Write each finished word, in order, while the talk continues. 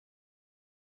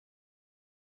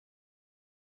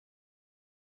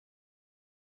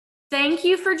Thank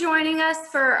you for joining us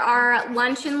for our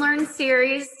Lunch and Learn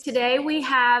series. Today we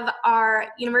have our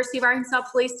University of Arkansas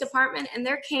Police Department and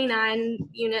their K-9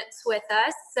 units with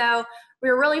us. So we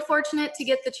were really fortunate to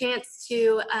get the chance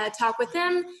to talk with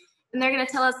them, and they're going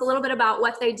to tell us a little bit about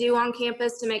what they do on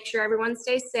campus to make sure everyone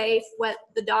stays safe, what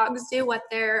the dogs do, what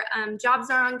their jobs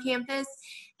are on campus,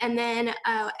 and then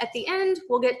at the end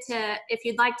we'll get to, if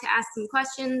you'd like to ask some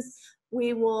questions,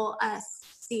 we will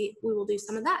do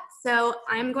some of that. So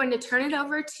I'm going to turn it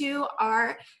over to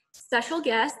our special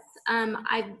guests.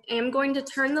 I am going to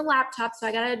turn the laptop, so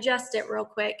I got to adjust it real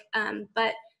quick.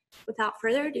 But without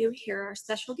further ado, here are our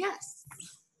special guests.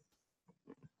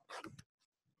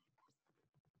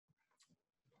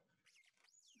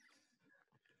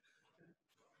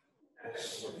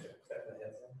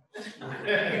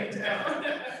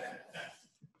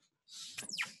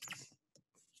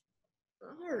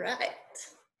 All right.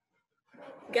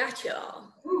 Got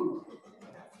y'all.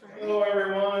 Hello,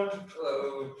 everyone.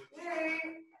 Hello. Hey.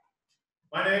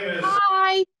 My name is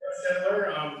Hi.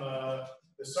 Settler. I'm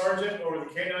the sergeant over the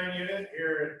K-9 unit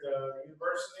here at the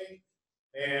university.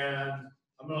 And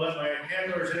I'm going to let my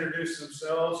handlers introduce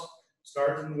themselves,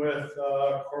 starting with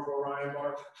Corporal Ryan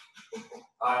Barber.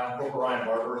 Hi, I'm Corporal Ryan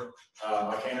Barber.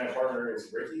 My K-9 partner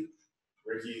is Ricky.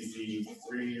 Ricky's the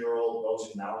 3-year-old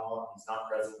Belgian Malinois. He's not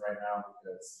present right now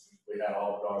because we had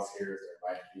all the dogs here. There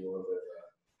might be a little bit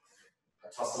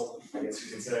of a tussle, I guess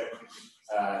you can say.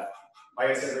 Like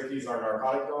I said, Ricky's our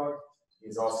narcotic dog.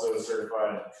 He's also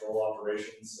certified in patrol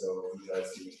operations, so he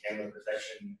does the camera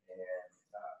protection and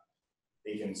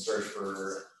he can search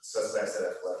for suspects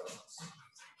that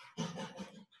have fled.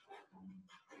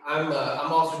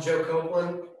 I'm also Joe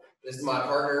Copeland. This is my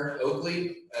partner,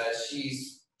 Oakley.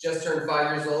 She's just turned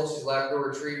 5 years old. She's a Labrador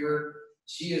Retriever.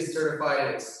 She is certified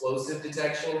in explosive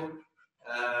detection.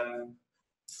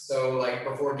 So like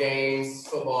before games,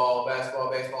 football, basketball,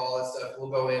 baseball, all that stuff,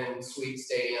 we'll go in and sweep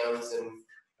stadiums and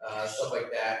stuff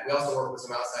like that. We also work with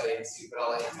some outside agencies, but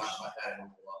I'll let you talk about that in a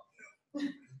little while.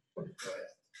 Go ahead.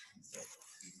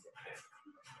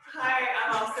 Hi,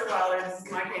 I'm Officer Waller. This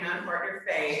is my K-9 partner,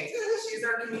 Faye. She's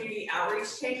our community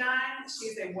outreach K-9.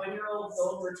 She's a 1-year-old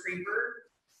gold retriever.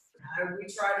 We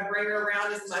try to bring her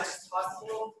around as much as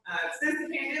possible. Since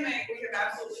the pandemic, we have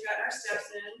absolutely gotten our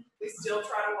steps in. We still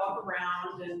try to walk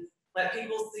around and let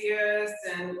people see us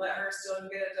and let her still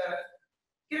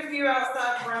get a few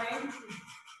outside running.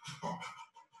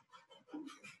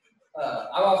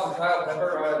 I'm Officer Kyle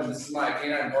Pepper, and this is my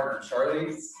K-9 partner,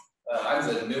 Charlie.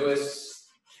 I'm the newest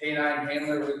K-9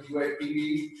 handler with UAPD.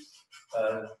 You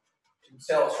can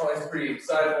tell Charlie's pretty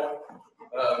excitable.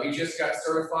 We just got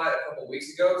certified a couple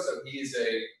weeks ago, so he's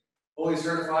a fully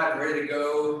certified and ready to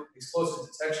go explosive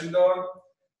detection dog.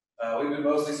 We've been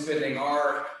mostly spending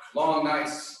our long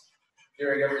nights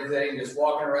during everything, just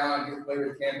walking around, getting to play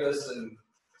with campus, and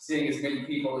seeing as many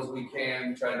people as we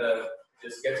can, trying to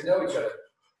just get to know each other.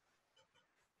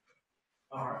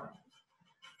 All right.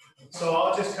 So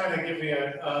I'll just kind of give you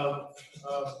a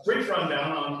brief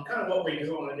rundown on kind of what we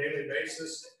do on a daily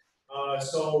basis.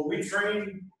 So we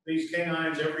train these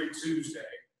K-9s every Tuesday.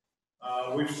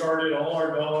 We've started all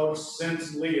our dogs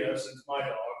since Leah, since my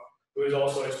dog, who is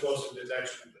also explosive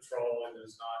detection and patrol and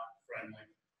is not friendly.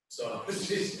 So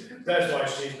that's why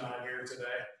she's not here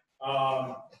today.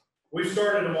 We've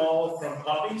started them all from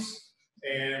puppies,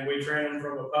 and we train them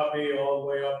from a puppy all the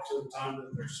way up to the time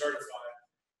that they're certified.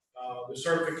 The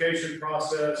certification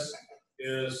process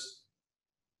is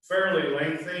fairly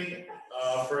lengthy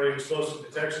for explosive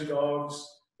detection dogs.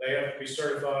 They have to be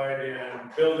certified in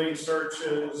building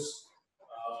searches,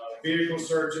 vehicle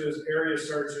searches, area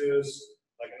searches,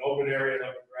 like an open area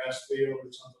like a grass field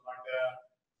or something like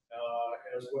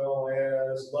that, as well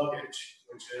as luggage,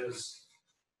 which is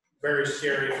very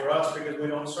scary for us because we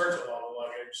don't search a lot of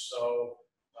luggage. So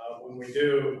when we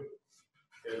do,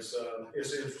 it's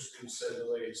interesting to say the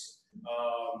least.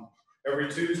 Every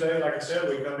Tuesday, like I said,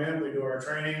 we come in, we do our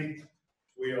training.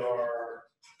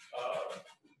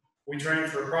 We train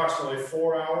for approximately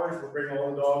 4 hours. We bring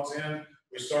all the dogs in.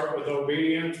 We start with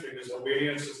obedience because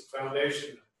obedience is the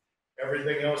foundation of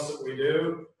everything else that we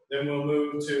do. Then we'll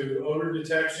move to odor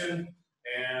detection,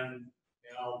 and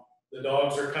the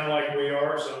dogs are kind of like we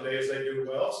are. Some days they do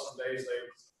well, some days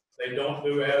they don't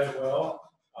do as well.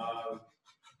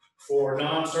 For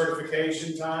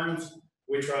non-certification times,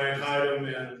 we try and hide them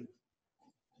in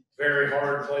very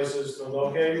hard places to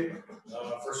locate.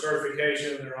 For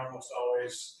certification, they're almost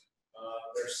always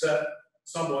they're set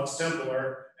somewhat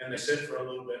simpler, and they sit for a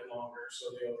little bit longer, so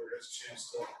the odor has a chance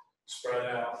to spread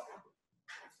out.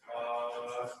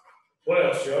 What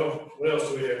else, Joe? What else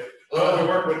do we do? Well, we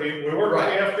work with the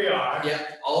FBI. Yeah,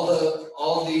 all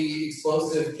all the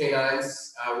explosive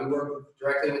K-9s, we work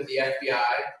directly with the FBI.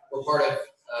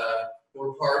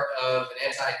 We're part of an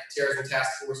anti-terrorism task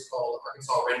force called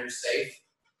Arkansas Render Safe.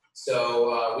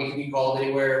 So we can be called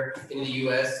anywhere in the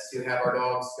U.S. to have our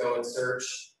dogs go and search.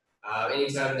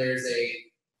 Anytime there's a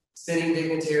sitting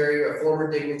dignitary or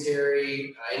former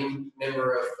dignitary, any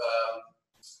member of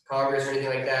Congress or anything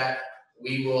like that,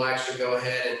 we will actually go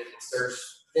ahead and search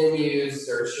venues,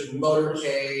 search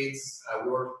motorcades.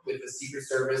 We work with the Secret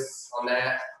Service on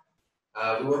that.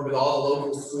 We work with all the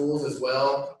local schools as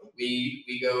well.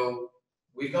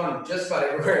 We've gone just about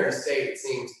everywhere in the state, it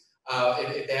seems.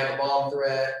 If they have a bomb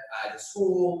threat at the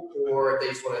school, or if they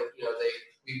just want to,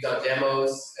 we've done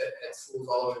demos at schools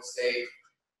all over the state.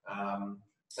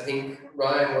 I think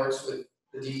Ryan works with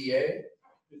the DEA.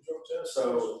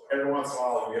 So every once in a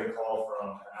while, we get a call from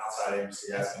an outside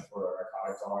agency asking for a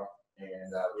narcotic dog,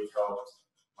 and we've helped,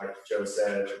 like Joe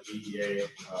said, the DEA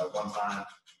one time.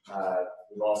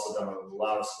 We've also done a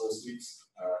lot of school sweeps,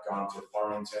 gone to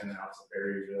Farmington, out to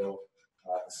Berryville,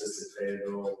 assisted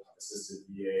Fayetteville, assisted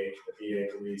VA, the VA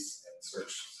police, and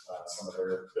searched some of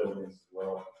their buildings as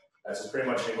well. So pretty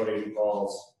much anybody who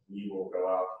calls, we will go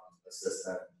out and assist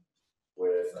them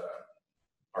with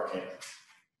our campus.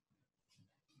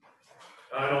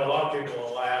 I know a lot of people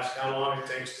will ask how long it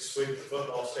takes to sweep the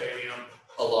football stadium.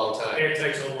 A long time. It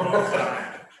takes a long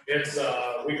time. It's,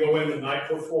 we go in the night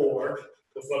before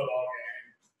the football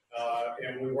game,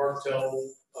 and we work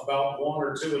till about 1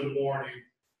 or 2 in the morning.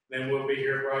 Then we'll be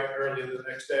here bright early the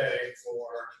next day for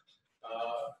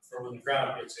when the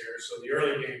crowd gets here. So the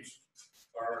early games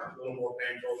are a little more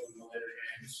painful than the later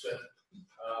games. But,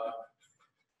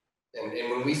 and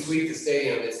when we sweep the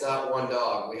stadium, it's not one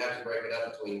dog. We have to break it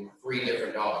up between 3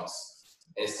 different dogs,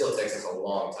 and it still takes us a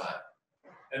long time.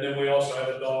 and then we also have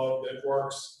a dog that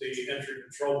works the entry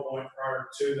control point prior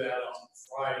to that on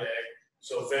Friday.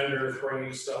 So vendors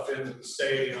bringing stuff into the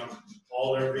stadium,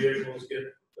 all their vehicles get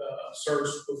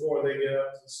searched before they get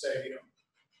up to the stadium.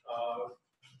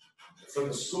 For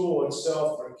the school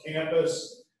itself, for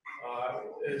campus,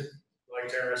 like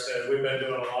Tara said, we've been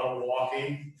doing a lot of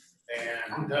walking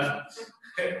and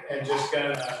just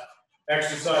kind of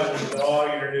exercising the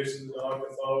dog, introducing the dog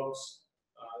to folks.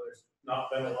 There's not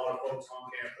been a lot of folks on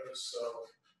campus, so.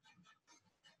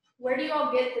 Where do you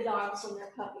all get the dogs when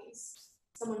they're puppies?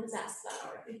 Someone has asked that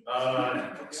already.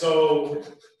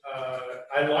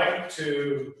 I like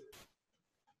to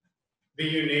be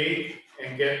unique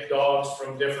and get dogs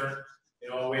from different,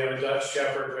 we have a Dutch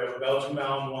Shepherd, we have a Belgian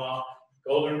Malinois,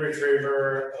 Golden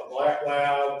Retriever, a Black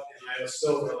Lab, and I have a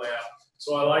Silver Lab.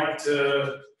 So I like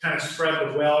to kind of spread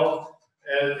the wealth.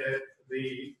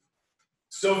 The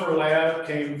Silver Lab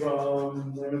came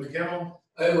from, the kennel?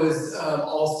 It was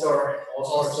All-Star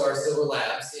Silver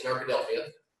Labs in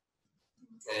Arkadelphia.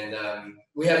 And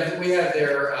we have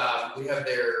their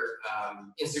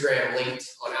Instagram linked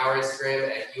on our Instagram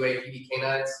at UAPD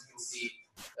K-9's. You can see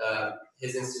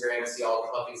his Instagram, see all the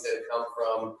puppies that have come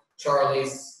from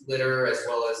Charlie's litter as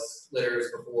well as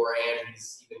litters before, and I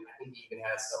think he even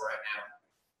has some right now.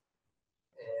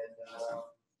 And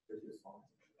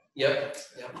yep.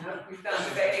 We found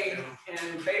Faye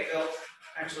in Fayetteville,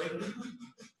 actually.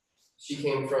 She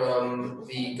came from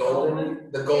the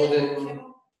golden.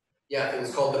 Yeah, it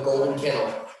was called the Golden Kennel.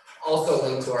 Also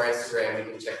linked to our Instagram. You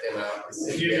can check them out.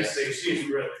 You can see she's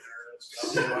really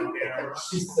nervous.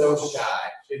 She's so shy.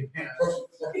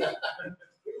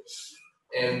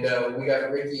 And we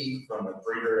got Ricky from a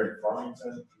breeder in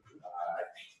Farmington.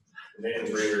 The name of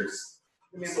the breeder's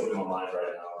slipping my mind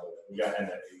right now. But we got him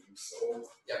at 8 weeks old.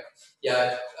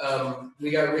 Yeah,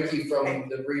 we got Ricky from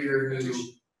the breeder who,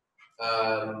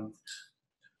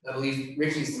 I believe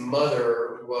Ricky's mother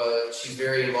she's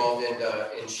very involved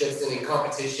in shifting in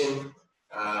competition,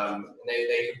 and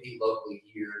they compete locally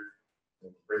here.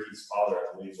 And Ricky's father,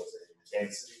 I believe, was in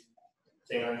Kansas City.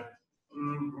 K-9?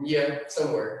 Yeah,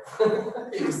 somewhere.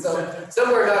 It was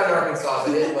somewhere not in Arkansas,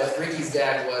 but Ricky's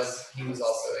dad was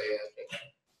also a K-9.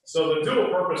 So the dual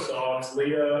purpose dogs,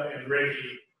 Leah and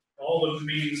Ricky, all the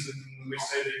means and we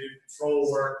say they do control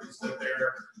work is that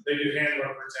they do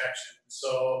handler protection.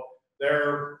 So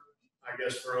they're, I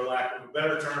guess for a lack of a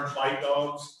better term, bite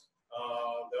dogs.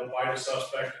 They'll bite a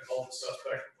suspect and hold the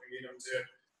suspect if we need them to.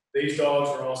 These dogs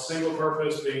are all single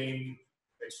purpose, being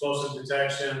explosive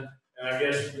detection. And I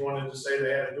guess if you wanted to say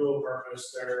they had a dual purpose,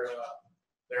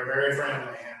 they're very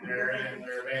friendly and they're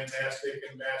fantastic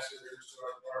ambassadors to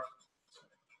our department.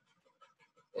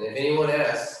 And if anyone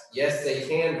asks, yes, they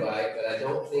can bite, but I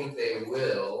don't think they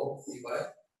will. You bite?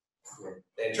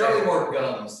 Charlie more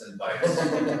gums than bites.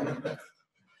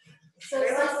 So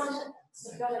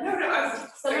go ahead. No, I was.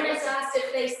 Someone has asked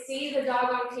if they see the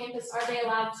dog on campus, are they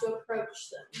allowed to approach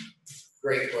them?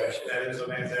 Great question. That is a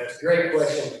fantastic. Great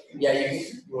question. Yeah,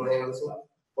 you want to handle this one?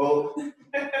 Well,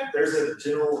 there's a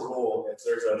general rule, if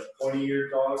there's a 20-year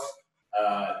dog,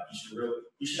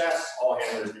 you should ask all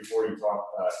handlers before you talk,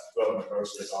 go up and approach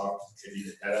the dog if you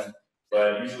can pet them.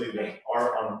 But usually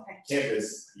on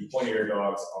campus, the 20-year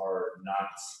dogs are not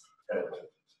pettable.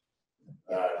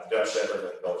 Dutch Shepherd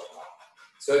and Belgian.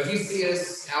 So if you see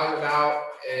us out and about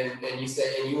and you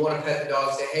say, and you want to pet the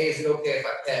dog, say, hey, is it okay if I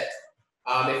pet?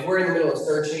 If we're in the middle of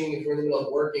searching, if we're in the middle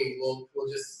of working, we'll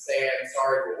just say, I'm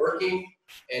sorry, we're working.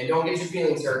 And don't get your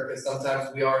feelings hurt, because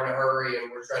sometimes we are in a hurry and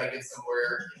we're trying to get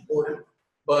somewhere important.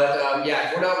 But yeah,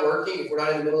 if we're not working, if we're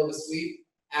not in the middle of a sweep,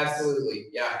 absolutely,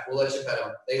 yeah, we'll let you pet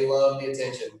them. They love the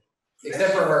attention,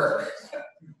 except for her.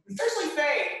 Especially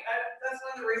Faye, that's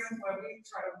one of the reasons why we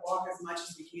try to walk as much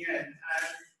as we can.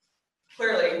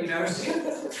 Clearly,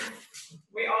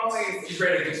 we always. She's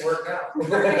ready to get to work now.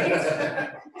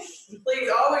 Please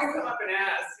always come up and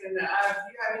ask, and if you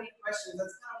have any questions,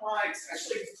 that's kind of why,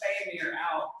 especially if Faye and me are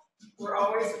out, we're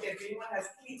always, if anyone has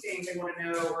anything they want to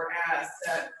know or ask,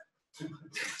 that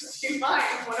she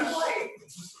might want to play.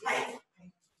 Hi.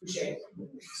 Appreciate it.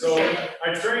 So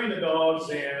I train the dogs,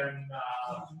 and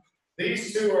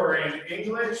these two are in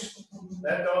English.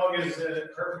 That dog is,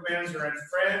 her commands are in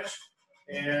French,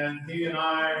 and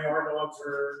our dogs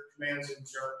are commands in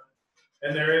German.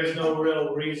 And there is no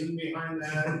real reason behind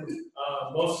that.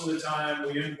 Most of the time,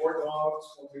 we import dogs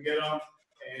when we get them,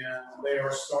 and they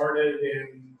are started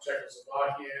in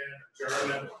Czechoslovakian or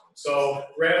German. So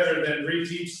rather than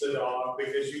reteach the dog,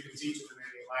 because you can teach them in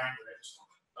any language,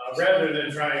 rather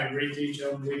than try and reteach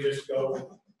them, we just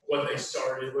go what they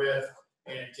started with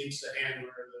and teach the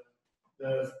handler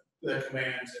the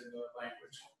commands in the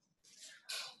language.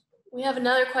 We have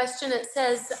another question. It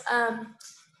says,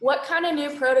 what kind of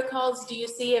new protocols do you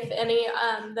see, if any,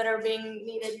 that are being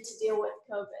needed to deal with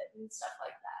COVID and stuff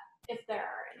like that, if there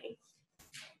are any?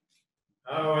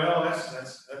 Oh, well,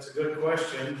 that's a good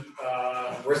question.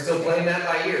 We're still playing that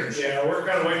by ear. Yeah, we're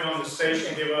kind of waiting on the state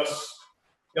to give us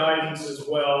guidance as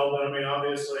well, but I mean,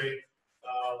 obviously,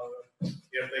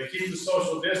 if they keep the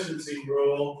social distancing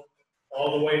rule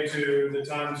all the way to the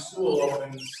time school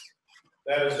opens,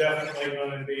 that is definitely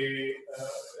going to be,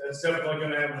 it's definitely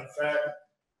going to have an effect.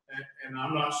 And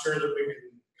I'm not sure that we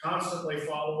can constantly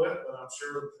follow it, but I'm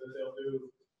sure that they'll do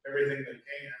everything they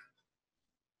can.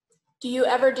 Do you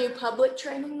ever do public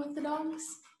training with the dogs?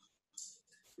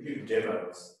 We do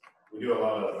demos. We do a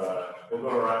lot of, we'll go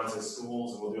around to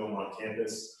schools and we'll do them on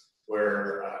campus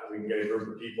where we can get a group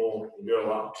of people. We do a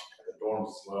lot at the dorms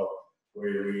as well,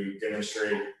 where we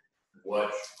demonstrate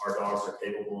what our dogs are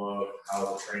capable of,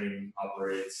 how the training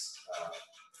operates,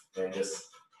 and just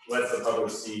lets the public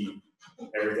see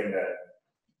everything that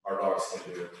our dogs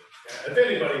can do. Yeah, if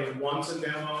anybody wants a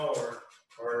demo,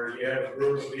 or you have a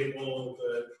group of people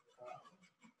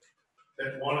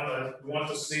that want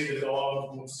to see the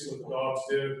dog, want to see what the dogs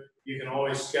do, you can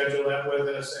always schedule that with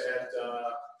us at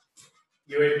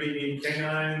UAPD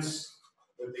K-9's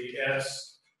with the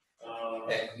S.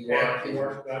 UAPD.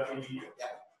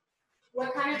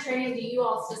 What kind of training do you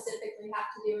all specifically have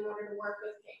to do in order to work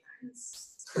with K-9's?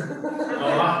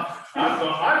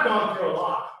 I've gone through a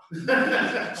lot.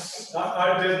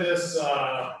 I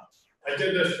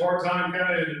did this part-time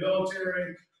kind of in the military,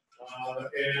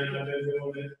 and I've been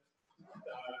doing it.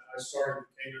 I started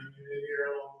K-9 unit here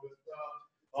along with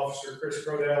Officer Chris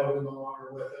Crodell, who's no longer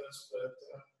with us, but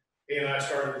he and I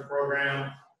started the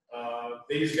program.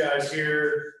 These guys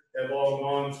here have all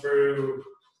gone through,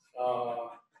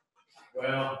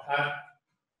 well,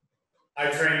 I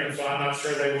trained them, so I'm not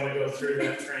sure they want to go through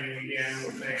that training again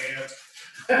with me.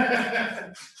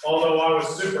 Although I was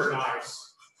super nice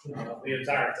the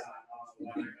entire time.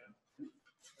 I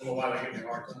don't know why they give me a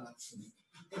hard time.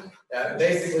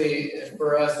 Basically,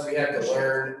 for us, we have to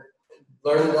learn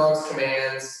the dog's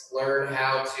commands, learn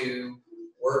how to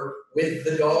work with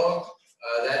the dog.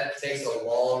 That takes a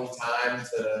long time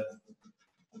to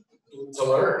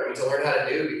learn. I mean, to learn how to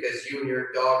do, because you and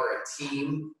your dog are a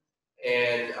team,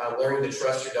 and learning to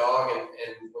trust your dog,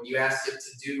 and when you ask it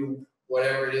to do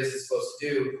whatever it is it's supposed to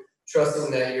do,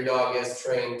 trusting that your dog is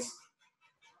trained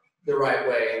the right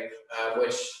way,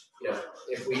 which,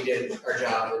 if we did our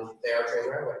job, then they are trained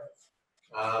the right way.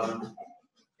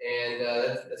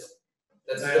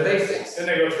 That's the basics. Then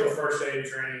they go through a first aid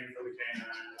training for the canine,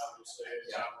 obviously,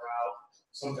 it's on route.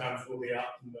 Sometimes we'll be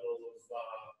out in the middle of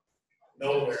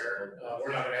nowhere.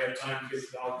 We're not gonna have time to get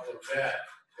the dog to the vet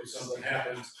if something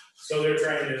happens. So they're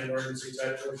trained in emergency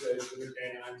type first aid for the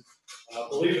canines.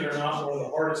 Believe it or not, one of the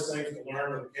hardest things to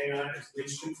learn with a canine is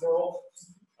leash control.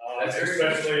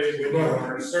 Especially when you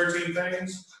are searching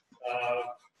things,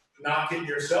 not getting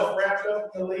yourself wrapped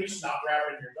up in the leash, not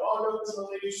wrapping your dog up in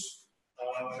the leash.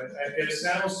 It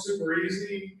sounds super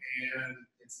easy, and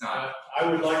It's not.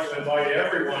 I would like to invite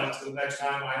everyone to the next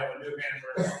time I have a new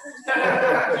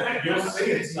handler. You'll see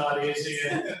it's not easy,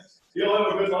 and you'll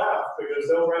have a good laugh because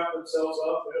they'll wrap themselves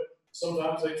up.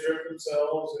 Sometimes they trip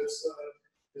themselves.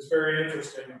 It's very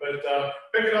interesting. But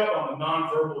picking up on the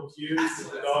nonverbal cues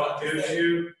that the dog gives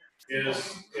you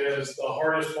is the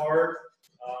hardest part.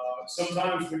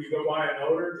 Sometimes when you go by an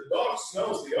odor, the dog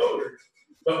smells the odor,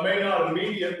 but may not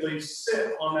immediately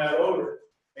sit on that odor.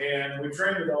 And we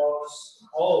train the dogs,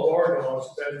 all of our dogs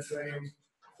have been trained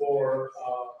for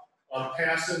a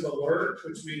passive alert,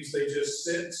 which means they just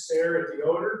sit and stare at the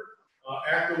odor.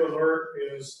 Active alert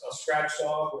is a scratch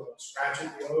dog with a scratch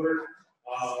at the odor.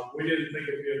 We didn't think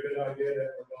it'd be a good idea to have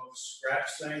our dogs scratch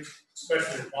things,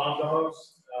 especially bomb dogs.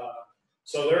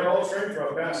 So they're all trained for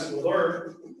a passive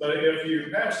alert, but if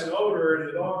you pass an odor and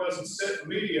the dog doesn't sit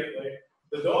immediately,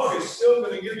 the dog is still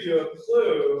going to give you a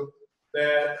clue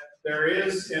that there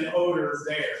is an odor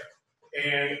there.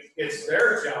 And it's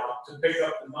their job to pick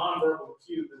up the nonverbal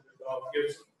cue that the dog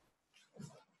gives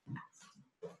them.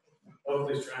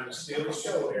 Hopefully he's trying to steal the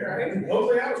show here.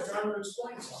 Hopefully I was trying to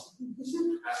explain something.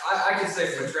 I can say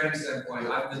from a training standpoint,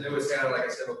 I'm the newest handler, like I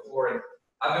said before, and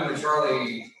I've been with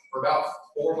Charlie for about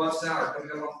 4 months now, or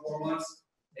coming up on 4 months,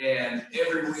 and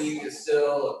every week is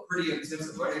still a pretty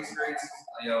intensive learning experience.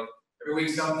 Every week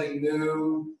something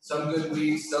new, some good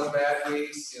weeks, some bad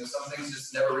weeks, some things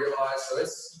just never realized. So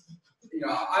it's,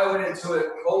 I went into it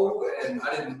cold and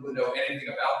I didn't really know anything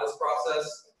about this process.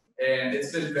 And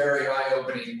it's been very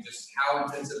eye-opening just how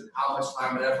intensive and how much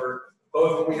time and effort,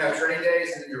 both when we have training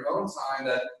days and in your own time,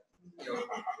 that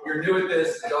you're new at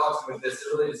this, the dog's new at this,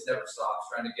 it really just never stops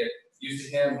trying to get used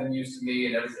to him, him used to me,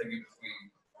 and everything in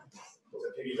between. To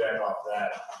piggyback off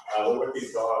that, we're with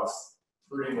these dogs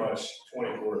pretty much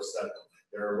 24/7.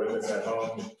 There are women at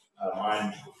home.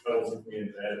 Mine cuddles with me in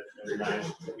bed every night.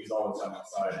 He's always on my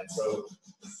side, and so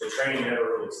the training never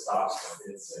really stops.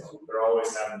 They're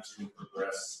always having to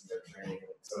progress in their training.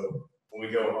 So when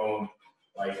we go home,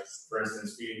 like for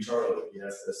instance, feeding Charlie, he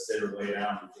has to sit or lay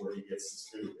down before he gets his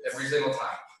food. Every single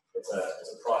time. It's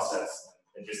a process.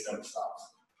 It just never stops.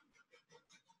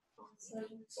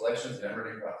 Selection's a never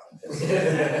ending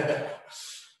process.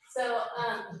 So,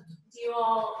 do you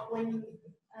all, when,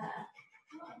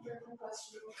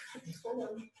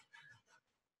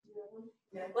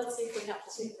 let's see if we have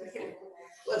to.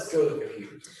 Let's go to the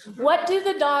computers. What do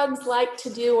the dogs like to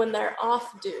do when they're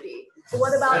off duty?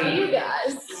 What about you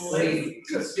guys? Sleep.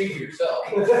 Speak for yourself.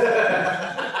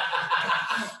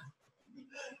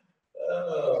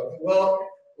 Well,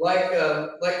 like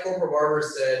Corporal Barber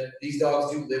said, these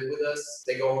dogs do live with us.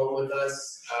 They go home with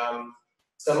us.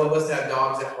 Some of us have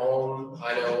dogs at home.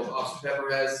 I know Officer Pepper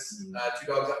has 2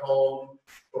 dogs at home.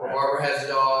 Corporal Barber has a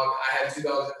dog. I have 2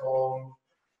 dogs at home.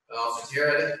 Officer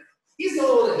Tara, he's the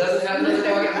only one that doesn't have another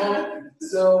dog at home.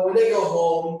 So when they go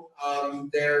home,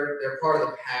 they're part of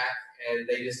the pack, and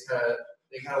they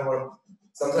kind of want to.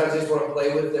 Sometimes they just want to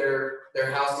play with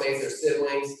their housemates, their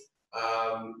siblings.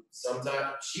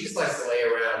 Sometimes she just likes to lay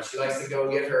around. She likes to go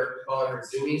get her, we call her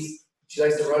zoomies. She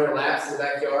likes to run her laps in the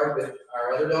backyard with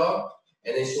our other dog,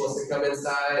 and then she wants to come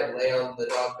inside and lay on the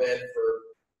dog bed for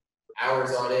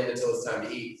hours on end until it's time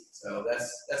to eat. So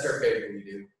that's her favorite thing to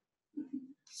do.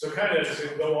 So kind of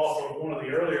to go off of one of the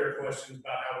earlier questions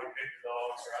about how we pick the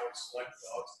dogs or how we select the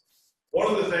dogs, one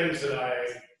of the things that I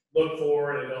look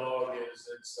for in a dog is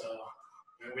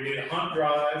we need a hunt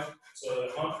drive, so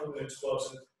the hunt for the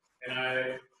explosive, and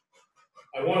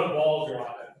I want a ball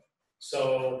drive.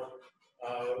 So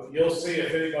you'll see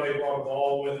if anybody brought a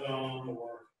ball with them, or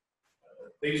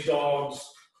these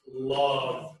dogs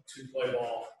love to play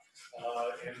ball.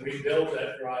 And we build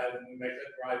that drive, and we make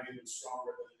that drive even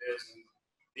stronger than it is in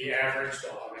the average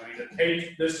dog. I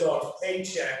mean, this dog's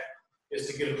paycheck is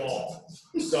to get a ball.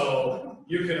 So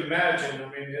you can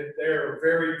imagine, they're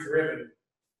very driven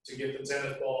to get the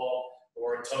tennis ball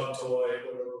or a tug toy,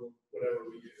 whatever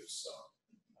we use. So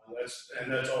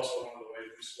that's also one of the ways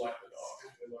we select the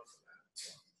dog. We look for that.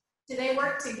 So. Do they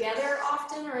work together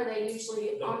often, or are they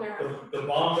usually on their own? The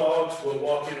bomb dogs will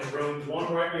walk in a room,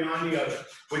 one right behind the other,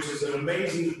 which is an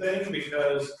amazing thing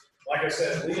because, like I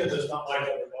said, Leah does not like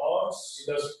other dogs. She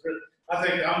does. I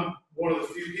think I'm one of the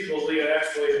few people Leah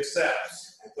actually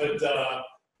accepts. But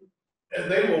and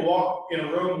they will walk in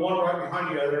a room, one right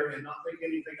behind the other, and not think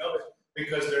anything of it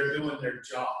because they're doing their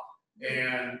job.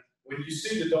 And when you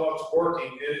see the dogs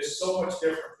working, it is so much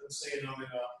different than seeing them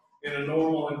in a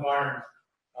normal environment.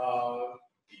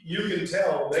 You can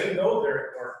tell they know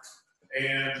they're at work,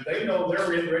 and they know they're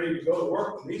getting ready to go to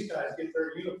work. When these guys get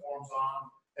their uniforms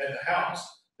on at the house,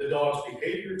 the dog's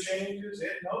behavior changes.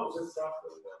 It knows it's not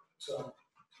going to work. So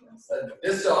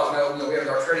This dog, we have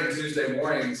our training Tuesday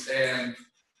mornings, and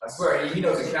I swear he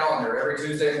knows a calendar. Every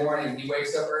Tuesday morning, he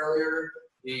wakes up earlier.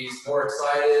 He's more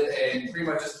excited, and pretty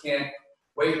much just can't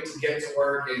wait to get to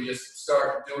work and just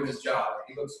start doing his job.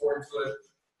 He looks forward to it,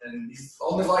 and he's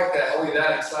only like that, only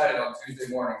that excited on Tuesday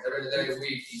mornings. Every day of the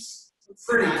week, he's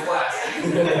pretty classic.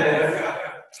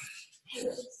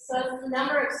 So the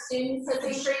number of students has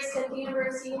increased at the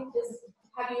university.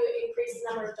 Have you increased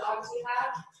the number of dogs you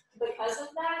have because of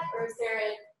that, or is there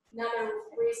another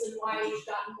reason why you've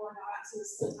gotten more dogs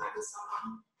as the time has gone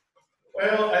on?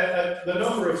 Well, the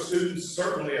number of students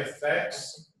certainly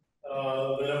affects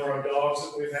the number of dogs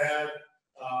that we've had,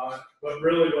 but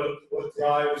really what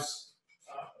drives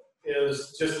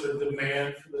is just the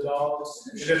demand for the dogs.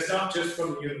 And it's not just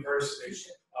from the university.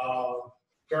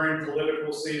 During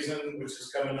political season, which is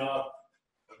coming up,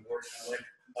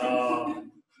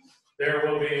 unfortunately, there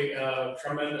will be a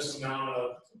tremendous amount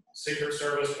of Secret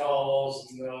Service calls,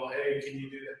 and they'll, hey, can you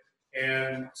do that?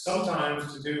 And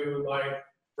sometimes to do, like,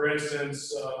 for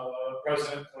instance,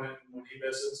 President Clinton, when he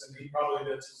visits, and he probably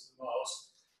visits the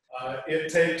most,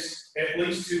 it takes at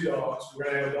least 2 dogs. We're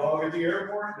going to have a dog at the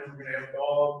airport, and then we're going to have a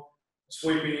dog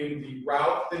sweeping the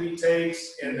route that he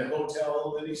takes and the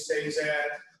hotel that he stays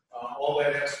at. All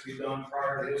that has to be done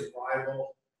prior to his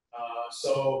arrival.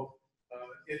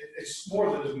 It's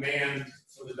more the demand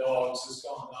for the dogs has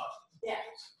gone up. Yeah.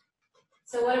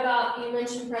 So what about, you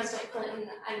mentioned President Clinton,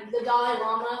 and the Dalai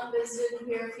Lama visited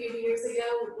here a few years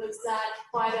ago. Was that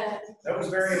quite a That was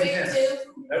very sweep intense.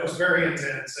 too? That was very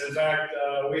intense. In fact,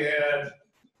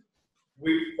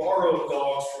 we borrowed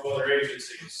dogs from other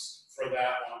agencies for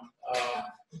that one.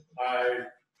 I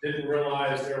didn't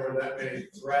realize there were that many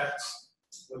threats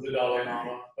with the Dalai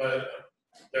Lama, but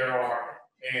there are.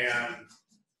 And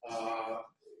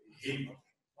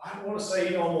I want to say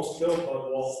he almost killed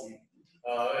Bud Walton,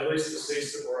 at least the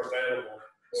seats that were available.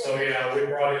 Yeah. So yeah, we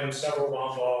brought in several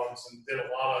bomb dogs and did a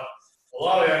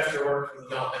lot of extra work for the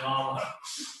Dalai Lama.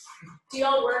 Do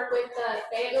y'all work with the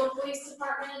Fayetteville Police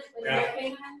Department and Yeah. their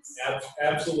K-9s?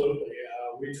 Absolutely.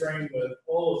 We train with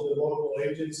all of the local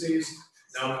agencies.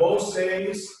 Now, most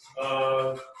days,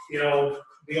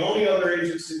 the only other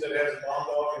agency that has a bomb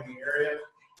dog in the area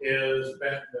is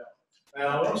Bentonville. Now,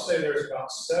 I want to say there's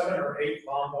about 7 or 8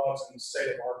 bomb dogs in the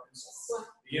state of Arkansas.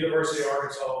 The University of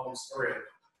Arkansas owns 3.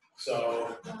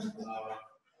 So,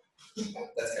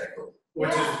 That's kind of cool.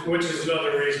 which is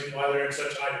another reason why they're in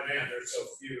such high demand. There's so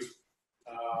few.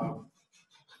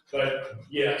 But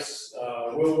yes,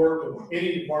 we'll work with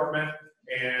any department,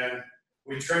 and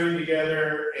we train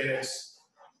together, and it's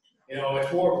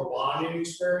more of a bonding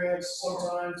experience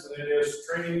sometimes than it is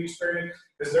a training experience,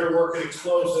 because they're working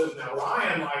explosives. Now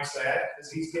Ryan likes that because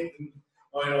he's getting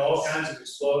all kinds of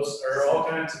explosives or all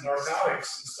kinds of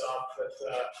narcotics and stuff.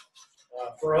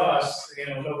 But for us,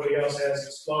 nobody else has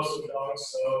explosive dogs,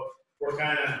 so we're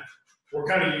kind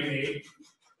of unique.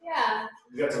 Yeah.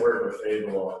 We got to work with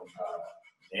Fayetteville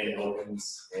and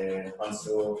Opens and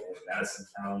Huntsville and Madison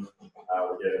County.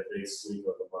 We did a big sweep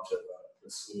of a bunch of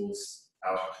the schools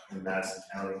out in Madison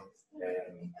County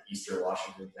and Eastern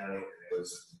Washington County. And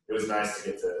it was nice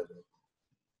to get to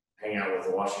hang out with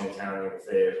the Washington County,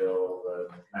 the Fayetteville, the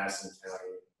Madison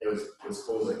County. It was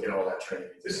cool to get all that training.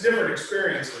 It's different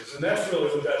experiences, and that's really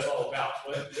what that's all about.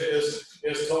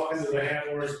 Is talking to the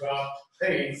handlers about,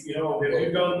 hey, have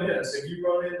you done this? Have you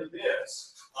run into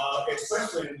this?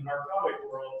 Especially in the narcotic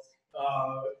world,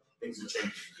 Things are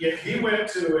changing. yeah, he went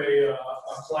to a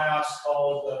class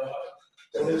called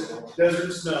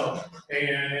Desert Snow,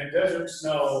 and in Desert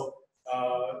Snow,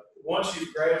 once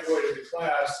you've graduated the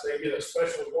class, they get a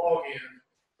special login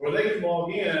where they can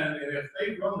log in, and if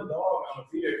they run the dog on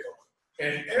a vehicle,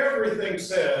 and everything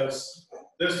says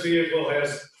this vehicle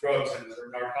has drugs in it or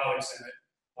narcotics in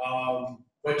it,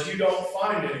 but you don't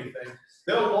find anything,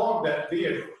 they'll log that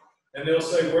vehicle. And they'll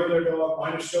say where their dog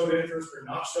might have showed interest or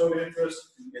not showed interest.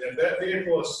 And if that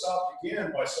vehicle is stopped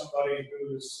again by somebody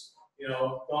who's,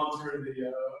 gone through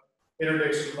the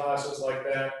interdiction classes like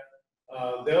that,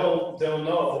 they'll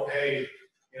know, hey,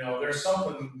 there's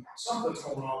something's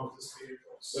going on with this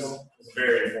vehicle. So It was a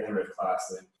very informative class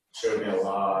that showed me a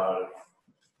lot of,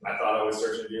 I thought I was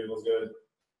searching vehicles good.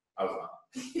 I was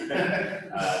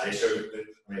not. They showed,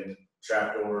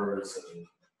 trap doors and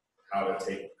how to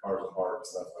take cars apart and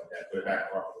stuff like that, put it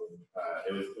back properly.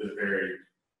 It was very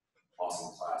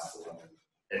awesome class to learn.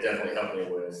 It definitely helped me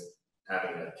with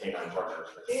having a K-9 partner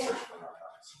that's searching for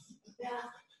narcotics. Yeah.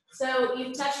 So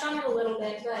you've touched on it a little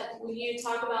bit, but will you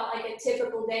talk about like a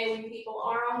typical day when people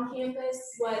are on campus,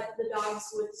 what the dogs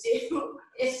would do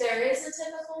if there is a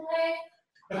typical day?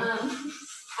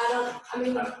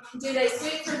 Do they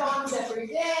sweep for bombs every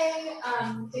day?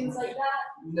 Things like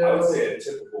that? I would say a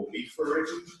typical week for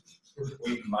Richie.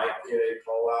 We might get a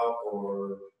call out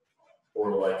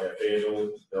or like a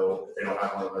fatal, if they don't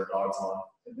have one of their dogs on,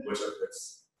 which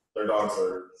their dogs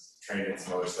are trained in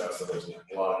some other stuff, so there's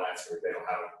a lot of nights where they don't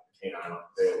have a K-9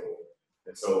 available.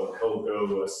 And so he'll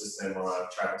go assist them on a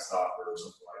traffic stop or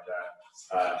something like that.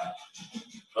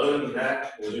 Other than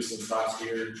that, we'll do some stops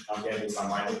here on campus. I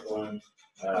might hit one,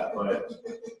 but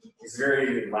he's a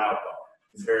very loud dog.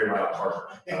 He's a very loud partner.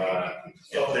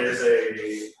 If there's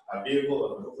a vehicle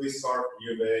of a police car from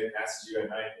U of A passes you at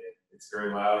night, it's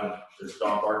very loud and there's a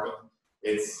dog barking,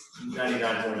 it's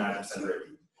 99.9%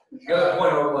 Ricky. Another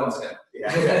point over 110.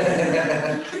 Yeah.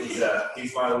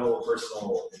 He's my little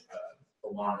personal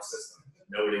alarm system.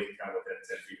 Nobody can come within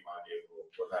 10 feet of my vehicle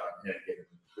without him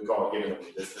giving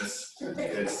him business,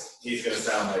 because he's going to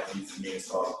sound like he's the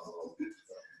meanest dog in the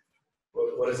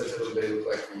world. What does a typical day look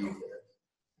like for you?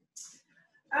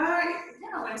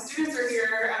 Yeah, when students are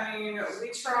here, I mean,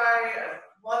 we try,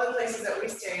 a lot of the places that we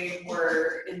stayed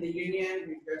were in the Union.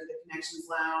 We'd go to the Connections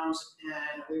Lounge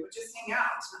and we would just hang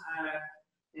out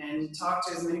and talk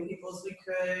to as many people as we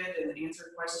could and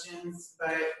answer questions.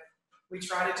 But we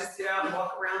try to just get out and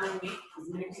walk around and meet as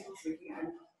many people as we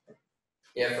can.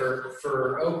 Yeah,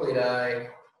 for Oakley and I,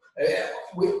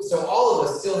 so all of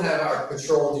us still have our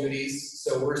patrol duties.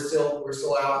 So we're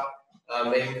still out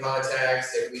making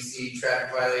contacts. If we see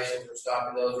traffic violations, we're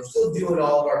stopping those. We're still doing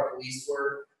all of our police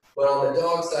work. But on the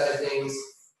dog side of things,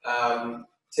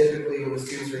 typically when the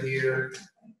students are here,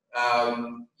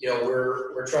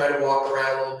 we're trying to walk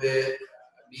around a little bit,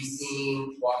 be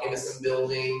seen, walk into some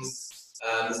buildings.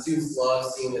 The students love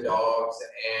seeing the dogs,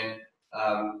 and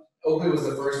Oakley was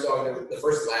the first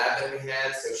lab that we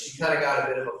had, so she kind of got a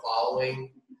bit of a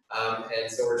following, and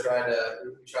so we try to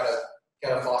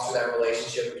kind of foster that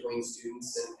relationship between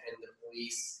students and the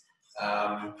police.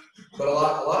 But a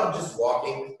lot of just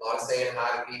walking, a lot of saying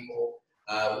hi to people.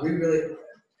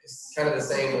 It's kind of the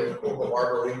same with Corporal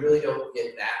Barber. We really don't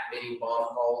get that many bomb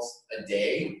calls a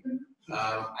day.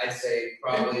 I'd say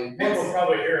probably. People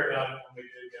probably hear about it when we do.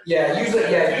 Usually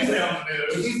on the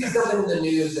news. if you see something in the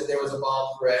news that there was a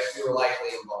bomb threat, you were likely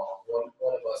involved. One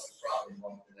of us is probably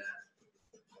involved in that.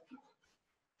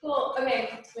 Cool.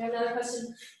 Okay, we have another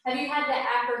question. Have you had to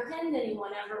apprehend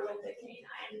anyone ever with a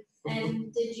K-9?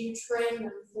 And did you train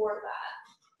them for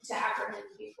that, to apprehend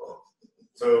people?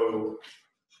 So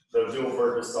the dual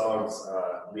purpose dogs,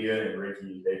 Leah and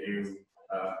Ricky, they do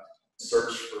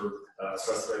search for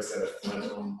suspects that have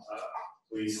fled from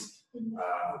police.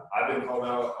 I've been called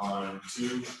out on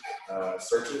 2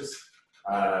 searches.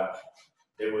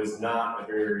 It was not a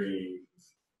very,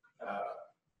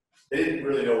 they didn't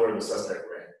really know where the suspect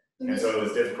ran. And so it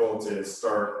was difficult to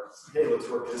start, hey, let's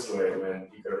work this way when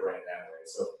he could have ran that way.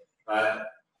 So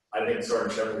I think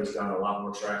Sergeant Shepard has done a lot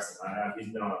more tracks than I have. He's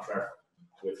been on a track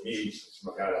with me,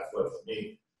 from a guy that fled with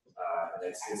me.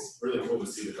 And it's really cool to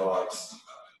see the dogs.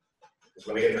 Because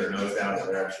when they get their nose down and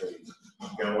they're actually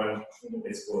going,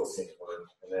 it's cool to see them work.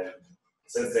 And then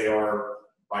since they are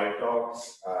bite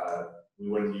dogs, we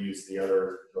wouldn't use the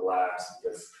labs,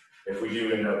 because if we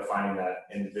do end up finding that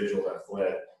individual that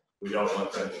fled, we don't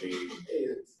want them to be, hey,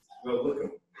 go look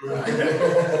them.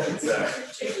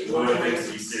 It's one of the things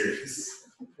to be serious.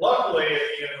 Luckily, at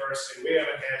the university, we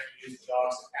haven't had to use the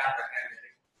dogs to apprehend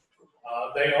anything.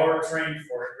 They are trained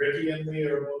for it. Ricky and me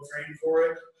are both trained for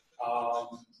it.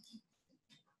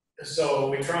 So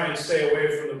we try and stay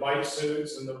away from the bite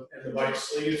suits and the bite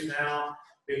sleeves now,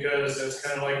 because it's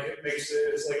kind of like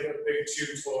it's like a big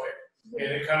chew toy,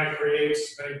 and it kind of creates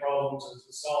as many problems as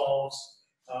it solves.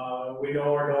 We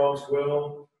know our dogs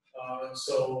will,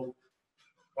 so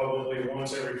probably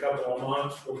once every couple of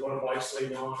months we'll put a bite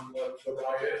sleeve on to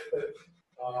bite it. But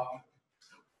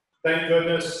thank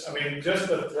goodness, I mean, just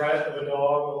the threat of a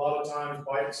dog a lot of times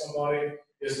biting somebody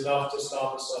is enough to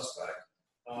stop a suspect.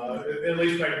 At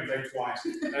least make them think twice.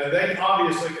 They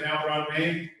obviously can outrun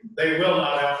me. They will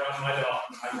not outrun my dog,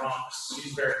 I promise.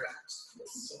 She's very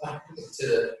fast.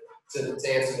 To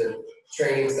answer the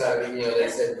training side of it, they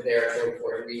said they are trained for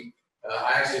it.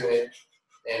 I actually went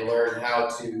and learned how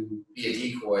to be a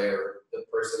decoy, or the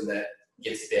person that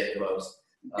gets bit the most.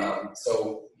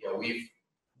 So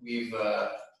we've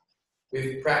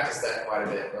practiced that quite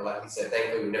a bit. But like you said,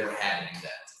 thankfully we never had to do that.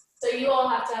 So you all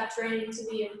have to have training to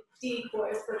be a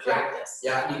decoy for practice.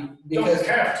 Yeah, Don't because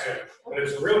have to, but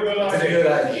it's a real good it's a idea.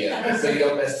 good idea, so you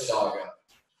don't mess the dog up.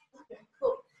 Okay,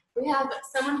 cool. We have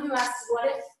someone who asked, what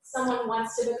if someone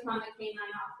wants to become a K-9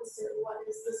 officer? What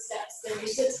is the steps they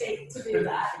need to take to do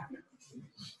that?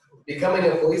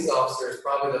 Becoming a police officer is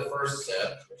probably the first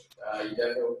step. You're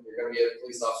going to be a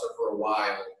police officer for a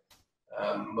while.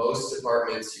 Most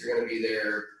departments, you're going to be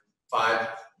there 5,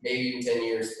 maybe even 10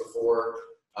 years before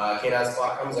K-9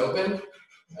 spot comes open.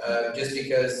 Just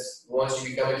because once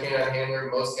you become a K-9 handler,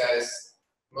 most guys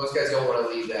don't want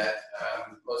to leave that.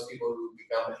 Most people who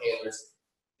become handlers,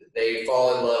 they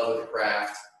fall in love with the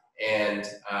craft, and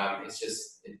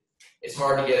it's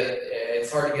hard to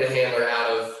get a handler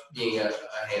out of being a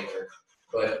handler.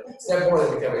 But step 1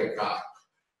 is becoming a cop,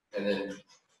 and then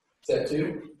step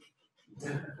 2.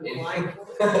 You have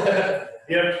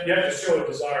to show a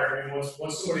desire. I mean,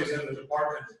 once somebody's in the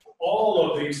department, all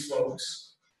of these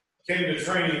folks came to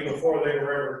training before they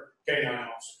were ever K-9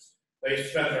 officers. They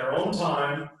spent their own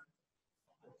time,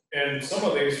 and some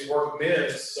of these work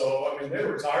mids, so I mean, they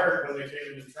were tired when they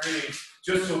came into training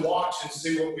just to watch and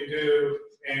see what we do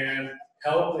and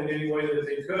help in any way that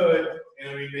they could.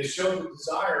 And I mean, they showed the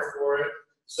desire for it.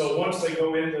 So once they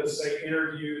go into, say,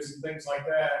 interviews and things like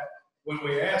that, when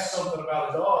we ask something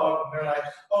about a dog, and they're like,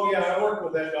 oh yeah, I worked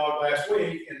with that dog last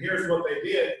week, and here's what they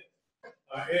did.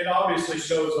 It obviously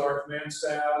shows our command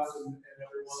staff and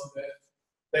everyone that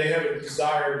they have a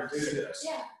desire to do this.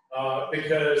 Yeah.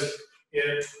 Because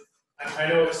I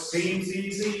know it seems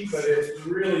easy, but it's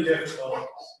really difficult.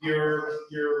 You're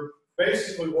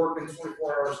basically working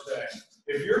 24 hours a day.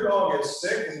 If your dog is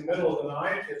sick in the middle of the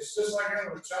night, it's just like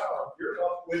having a child. You're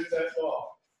up with that dog.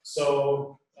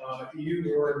 So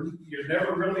you're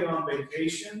never really on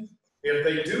vacation. If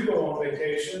they do go on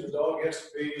vacation, the dog has to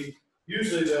be,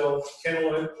 usually they'll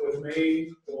kennel it with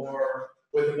me or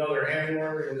with another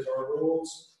handler, is our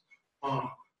rules.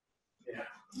 Yeah,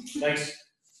 thanks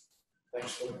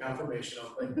for the confirmation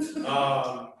on things.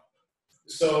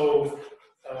 So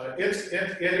it is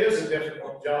a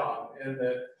difficult job in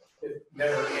that it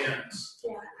never ends.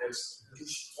 Yeah. It's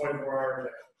 24 hours a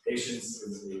day. Patience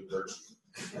is a virtue.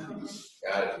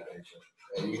 Gotta be patient.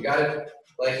 And you gotta,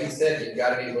 like you said, you've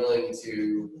gotta be willing to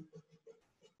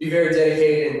be very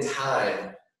dedicated in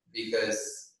time, because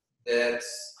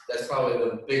that's probably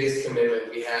the biggest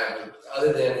commitment we have,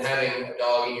 other than having a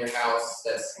dog in your house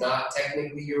that's not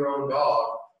technically your own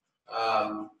dog,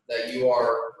 that you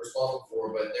are responsible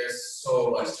for, but there's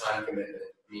so much time commitment.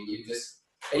 I mean,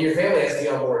 and your family has to be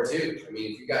on board too. I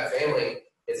mean, if you've got family,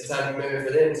 it's a time commitment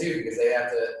for them too, because they have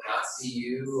to not see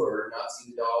you or not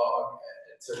see the dog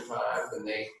at certain times, and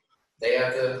they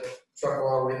have to truck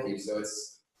along with you. So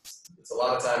it's a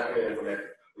lot of time commitment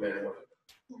from everyone.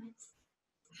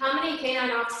 How many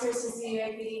K-9 officers has the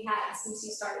UAPD had since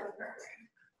you started the program?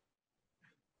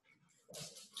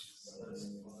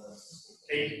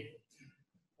 8.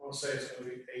 I want to say it's going to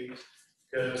be 8,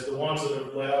 because the ones that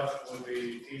have left would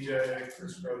be TJ,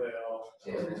 Chris Brodell,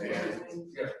 and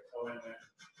Owen.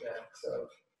 Yeah, so,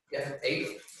 yeah,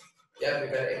 8. Yeah,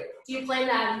 we've got 8. Do you plan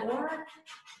to add more?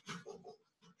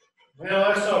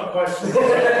 Well, that's not a question.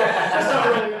 That's not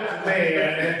really up to me.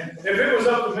 And if it was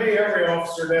up to me, every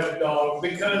officer would have a dog,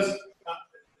 because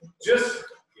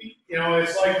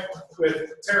it's like with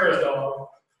Tara's dog.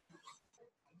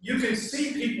 You can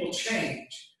see people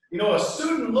change. A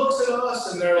student looks at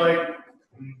us and they're like,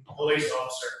 police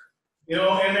officer.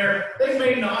 And they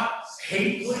may not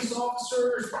hate police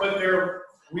officers, but they're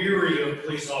weary of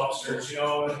police officers,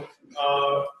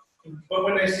 but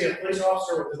when they see a police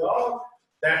officer with a dog,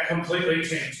 that completely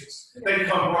changes. They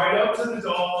come right up to the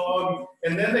dog,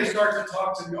 and then they start to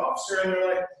talk to the officer, and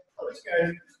they're like, oh, this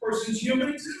person's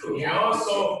human too,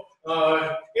 So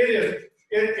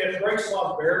it breaks a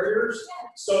lot of barriers.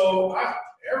 So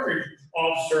every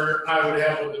officer I would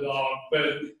have with a dog,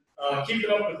 but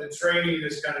keeping up with the training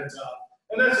is kind of tough.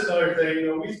 And that's another thing,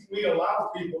 we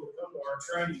allow people to come to our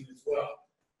training as well.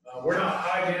 We're not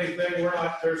hiding anything.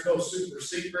 There's no super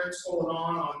secrets going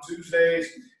on Tuesdays,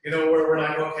 where we're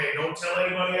like, okay, don't tell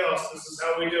anybody else. This is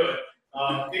how we do it.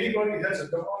 Anybody that has a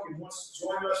dog and wants to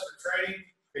join us for training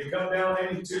can come down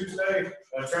any Tuesday.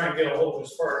 Try and get a hold of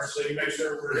us first, so you make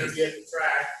sure we're going to get the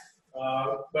track.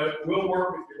 But we'll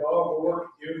work with your dog. We'll work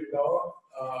with you and your dog.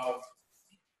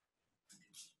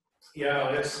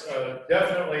 It's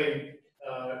definitely.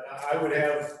 I would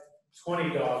have 20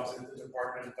 dogs in the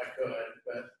department if I could,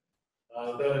 but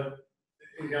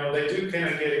they do kind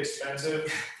of get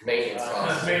expensive. Maintenance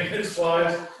costs. Maintenance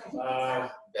wise.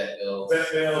 Vet bills.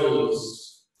 Vet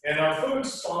bills. And our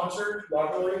food's sponsored,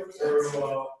 luckily, through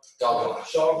Dog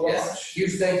Watch. Dog Watch. Yes,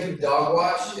 huge thank you to Dog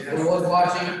Watch. If anyone's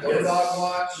watching, go to Dog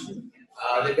Watch.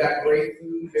 They've got great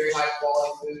food, very high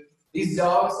quality food. These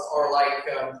dogs are like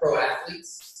pro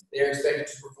athletes. They're expected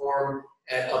to perform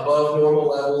at above normal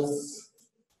levels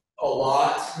a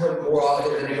lot more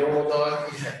often than a normal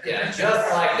dog. Yeah,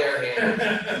 just like their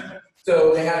handler.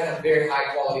 So they have to have very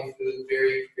high quality food,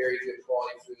 very, very good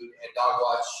quality food, and Dog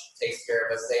Watch takes care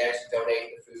of us. They actually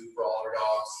donate the food for all our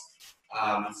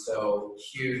dogs. So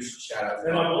huge shout out to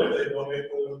And them. I believe they donate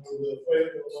to the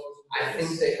Fayetteville dogs. I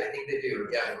think they do,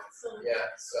 yeah. Yeah,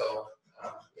 so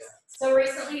yeah. So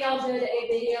recently y'all did a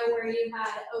video where you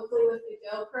had Oakley with the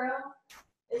GoPro.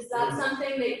 Is that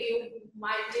something that you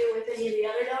might do with any of the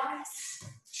other dogs?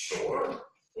 Sure.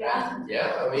 Yeah.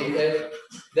 Yeah, I mean,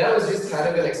 that was just kind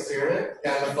of an experiment,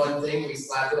 kind of a fun thing. We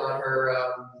slapped it on her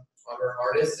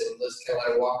harness and just kind of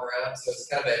let her walk around. So it's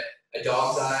kind of a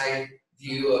dog's eye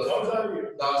view of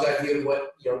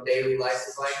what daily life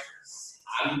is like.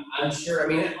 I'm sure. I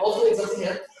mean, ultimately it's up to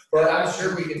him, but I'm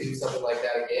sure we can do something like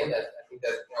that again. I think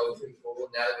that's probably pretty cool.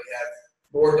 Now that we have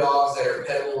more dogs that are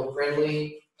pettable and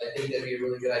friendly, I think that'd be a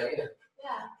really good idea.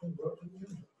 Yeah.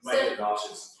 Might get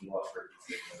nauseous if you watch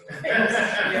Ricky.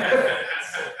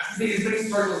 See, as many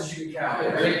circles as you can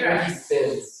count. Ricky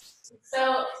spins.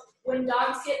 So when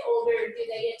dogs get older, do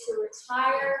they get to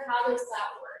retire? How does that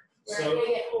work? Where So- do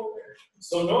they get older?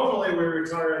 So normally we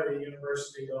retire the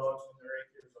university dogs when they're 8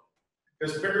 years old.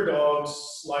 Because bigger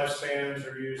dogs'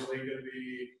 lifespans are usually gonna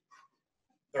be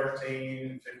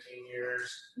 13, 15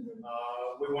 years.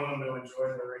 We want them to enjoy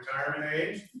their retirement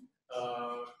age.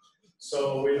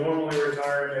 So we normally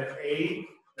retire them at 8.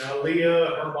 Now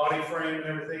Leah, her body frame and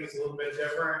everything is a little bit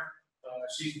different.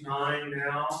 She's 9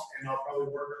 now, and I'll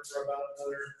probably work her for about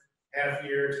another half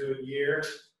year to a year.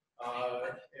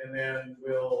 And then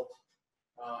we'll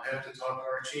have to talk to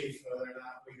our chief whether or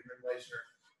not we can replace her.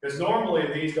 Because normally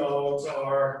these dogs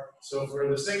are, so for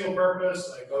the single purpose,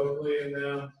 like Oakley and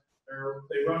them,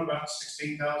 they run about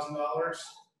 $16,000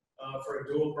 for a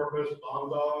dual purpose bomb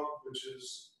dog, which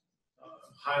is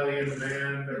highly in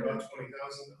demand. They're about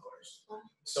 $20,000.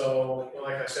 So,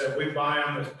 like I said, we buy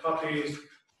them as puppies.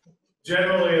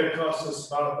 Generally, it costs us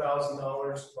about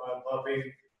 $1,000 to buy a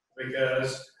puppy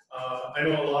because I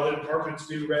know a lot of departments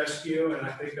do rescue, and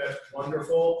I think that's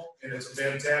wonderful, and it's a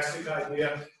fantastic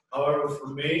idea. However, for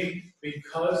me,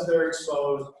 because they're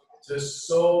exposed to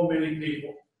so many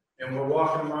people, and we're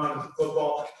walking around at the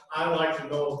football, I like to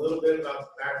know a little bit about the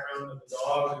background of the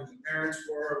dog, who the parents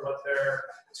were, what their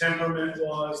temperament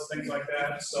was, things like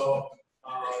that. So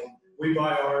we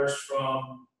buy ours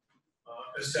from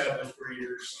established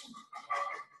breeders.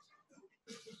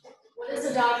 What does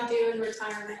a dog do in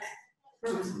retirement?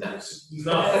 Nice.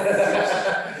 Nothing.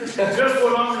 Just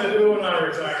what I'm gonna do when I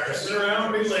retire, sit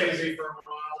around and be lazy for a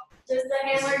while. Does the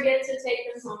handler get to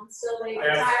take them home? So they Yeah,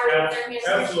 retire with their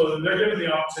handler? Absolutely, they're given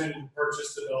the opportunity to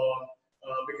purchase the dog,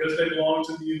 because they belong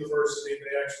to the university,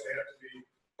 they actually have to be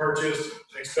purchased,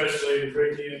 especially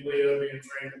Ricky and Leah being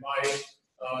trained to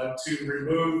bite, to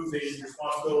remove the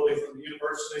responsibility from the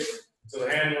university to the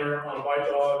handler on a bite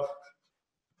dog.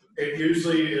 It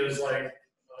usually is like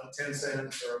 10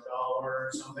 cents or $1 or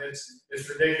something. It's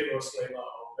ridiculously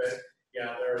low, but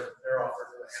yeah, they're offered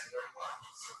to the handler.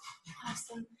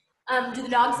 Awesome. Do the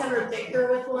dogs ever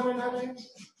bicker with one another?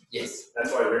 Yes.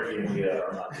 That's why Ricky and Leah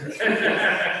are not here.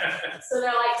 So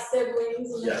they're like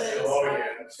siblings and Yes. they Oh,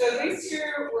 yeah. So these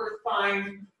two were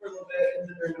fine for a little bit and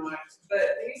then they're not,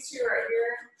 but these two right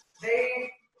here,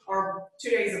 they are 2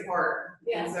 days apart.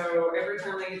 Yeah. And so every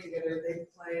time they get together, they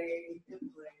play and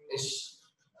play. And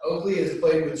Oakley has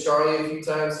played with Charlie a few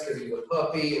times because he was a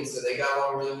puppy, and so they got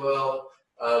along really well.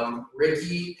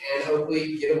 Ricky and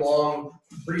Oakley get along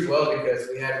pretty well because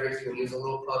we had Ricky when he was a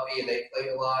little puppy and they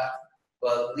played a lot.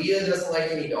 But Leah doesn't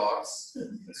like any dogs,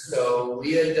 so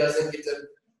Leah doesn't get to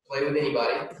play with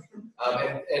anybody.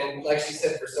 And like she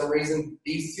said, for some reason,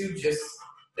 these two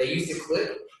they used to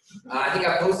click. I think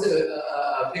I posted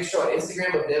a picture on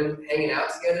Instagram of them hanging out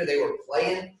together. They were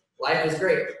playing. Life was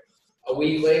great. A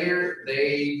week later,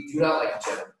 they do not like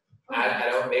each other. I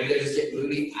don't, maybe they're just getting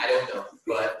moody, I don't know.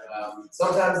 But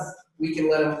sometimes we can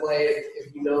let them play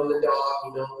if you know the dog,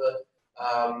 you know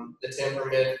the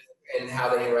temperament and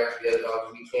how they interact with the other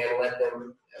dogs. We can let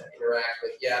them interact,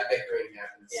 but yeah, bickering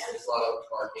happens. Yeah. There's a lot of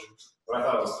barking. What I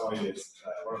thought was funny is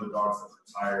one of the dogs that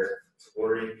retired,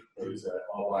 Ori, he was an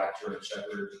all-black German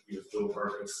Shepherd. He was dual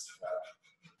purpose,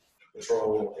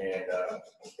 patrol and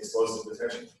explosive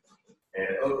detection.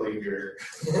 And Oakley here,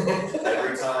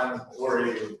 every time Ori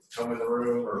would come in the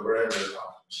room or wherever,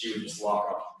 she would just lock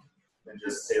off and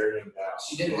just stare him down.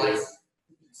 She didn't like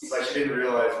It's like she didn't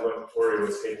realize what Tori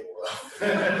was capable of.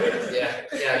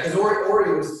 Yeah, because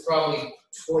Ori was probably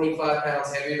 25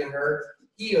 pounds heavier than her.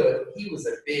 He was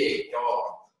a big dog.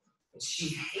 And she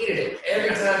hated it.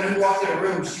 Every time he walked in a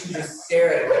room, she would just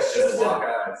stare at him like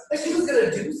she was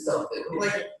gonna do something. I'm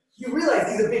like, you realize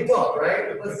he's a big dog,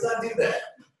 right? Let's not do that.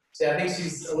 So I think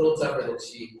she's a little tougher than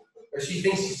she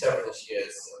thinks she's tougher than she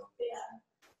is. So. Yeah.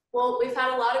 Well, we've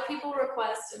had a lot of people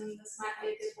request, and this might be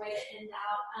a good way to end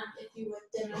out, if you would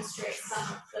demonstrate some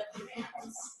of the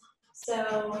commands.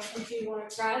 So if you want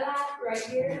to try that right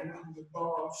here.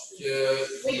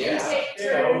 We can take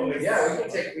turns. Yeah,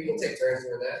 we can take turns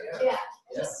doing that, Yeah,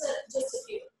 just a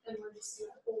few, and we'll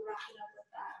wrap it up with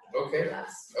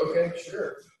that. Okay,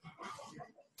 sure.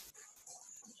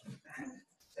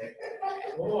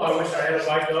 Oh, I wish I had a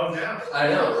bike dog now. I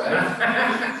know, right?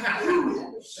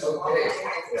 Okay,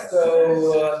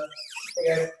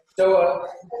 so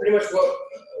pretty much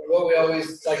what we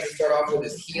always like to start off with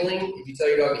is healing. If you tell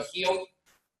your dog to heel,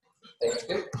 thank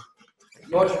you.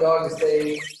 You want your dog to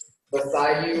stay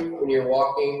beside you when you're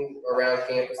walking around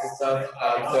campus and stuff.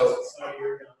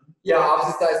 Yeah,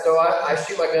 opposite side. So I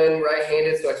shoot my gun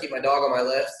right-handed, so I keep my dog on my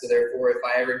left. So therefore, if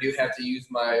I ever do have to use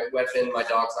my weapon, my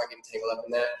dog's not getting tangled up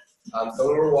in that. So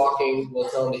when we're walking, we'll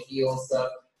tell them to heel and stuff.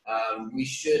 We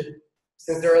should,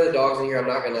 since there are other dogs in here, I'm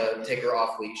not gonna take her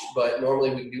off leash. But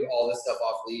normally we can do all this stuff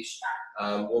off leash.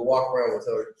 We'll walk around. We'll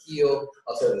tell her to heel.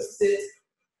 I'll tell her to sit,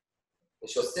 and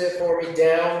she'll sit for me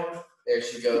down. There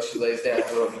she goes. She lays down. I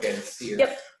don't know if you guys can see her.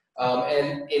 Yep.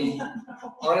 And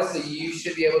honestly, you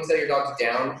should be able to tell your dog to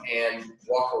down and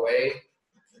walk away.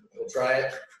 We'll try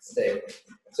it. Stay.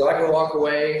 So I can walk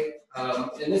away,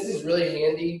 and this is really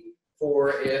handy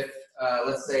for if,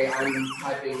 let's say, I'm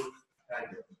typing.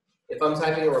 If I'm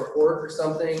typing a report or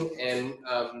something, and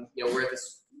we're at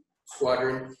this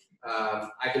squadron,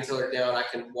 I can tell her down. I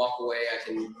can walk away. I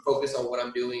can focus on what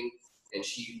I'm doing, and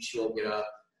she won't get up.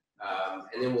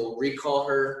 And then we'll recall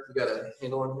her. You got a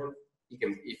handle on him. You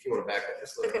can, if you want to back up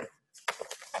just a little bit.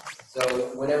 So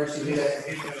whenever she do that,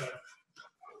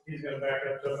 he's gonna back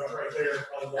up to right there.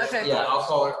 Okay. yeah, I'll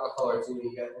call her too when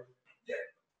you got her.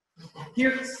 Yeah.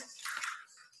 Here.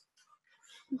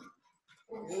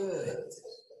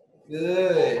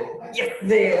 Good. Yes,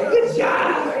 there. Good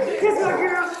job. That's my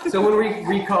girl. So when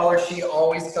we recall her, she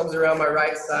always comes around my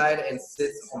right side and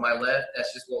sits on my left.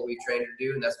 That's just what we trained her to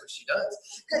do, and that's what she does.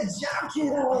 Good job,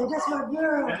 kiddo. That's my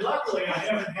girl. And luckily, I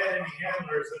haven't had any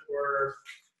handlers that were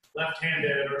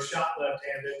left-handed or shot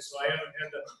left-handed, so I haven't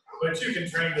had to. But you can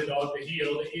train the dog to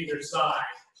heel to either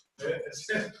side.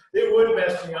 It would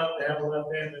mess me up to have a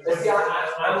left-handed. See,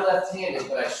 I'm left-handed,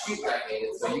 but I shoot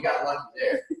right-handed, so you got lucky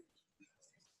there.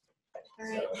 All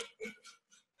right.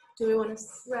 Do we want to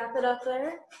wrap it up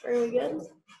there? Are we good?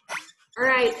 All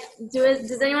right.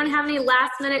 Does anyone have any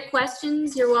last-minute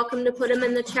questions? You're welcome to put them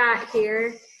in the chat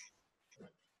here.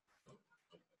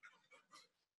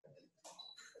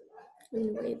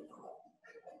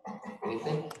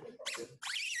 Anything?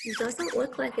 It doesn't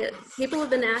look like it. People have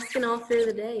been asking all through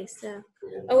the day, so.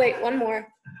 Oh, wait, one more.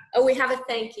 Oh, we have a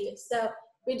thank you. So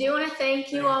we do want to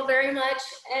thank you all very much.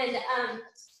 And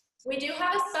we do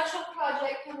have a special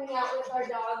project coming out with our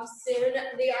dogs soon.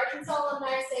 The Arkansas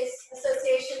Alumni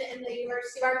Association and the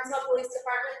University of Arkansas Police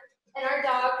Department and our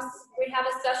dogs, we have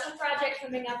a special project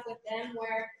coming up with them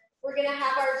where we're going to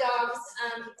have our dogs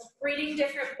reading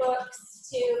different books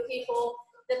to people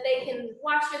that they can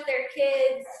watch with their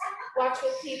kids, watch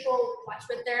with people, watch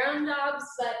with their own dogs.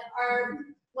 But our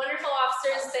wonderful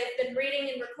officers, they've been reading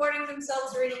and recording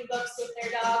themselves reading books with their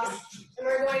dogs. And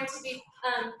we're going to be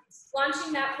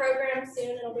launching that program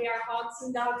soon. It'll be our Hogs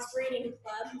and Dogs Reading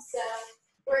Club. So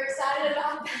we're excited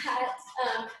about that.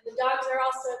 The dogs are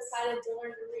also excited to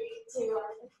learn to read too.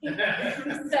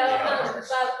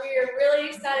 But we're really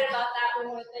excited about that. We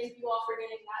want to thank you all for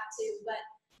getting that too. But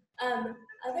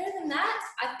other than that,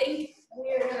 I think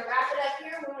we're going to wrap it up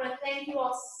here. We want to thank you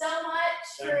all so much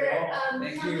for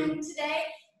coming today.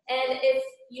 And if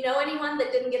you know anyone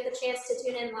that didn't get the chance to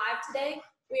tune in live today,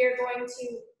 we recorded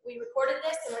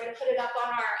this and we're going to put it up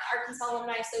on our Arkansas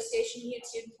Alumni Association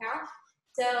YouTube account.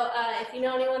 So if you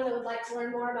know anyone that would like to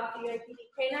learn more about the UAPD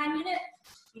K-9 unit,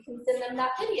 you can send them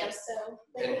that video so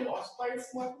they can learn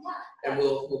some more from that. And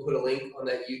we'll put a link on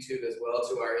that YouTube as well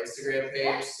to our Instagram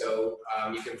page, so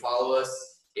you can follow us.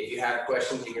 If you have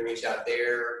questions, you can reach out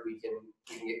there. We can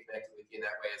get connected with you in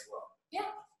that way as well.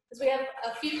 Yeah, because we have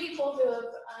a few people who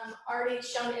have already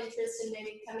shown interest in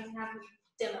maybe coming and having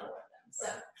a demo with them. So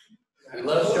we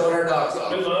love showing our dogs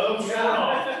off. We love showing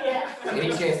off. Yeah. Any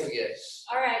chance we get.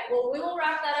 All right, well, we will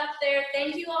wrap that up there.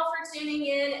 Thank you all for tuning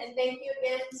in, and thank you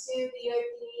again to the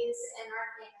UAPDs and our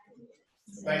K-9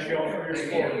 units. Thank you all for your Thank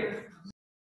support. you.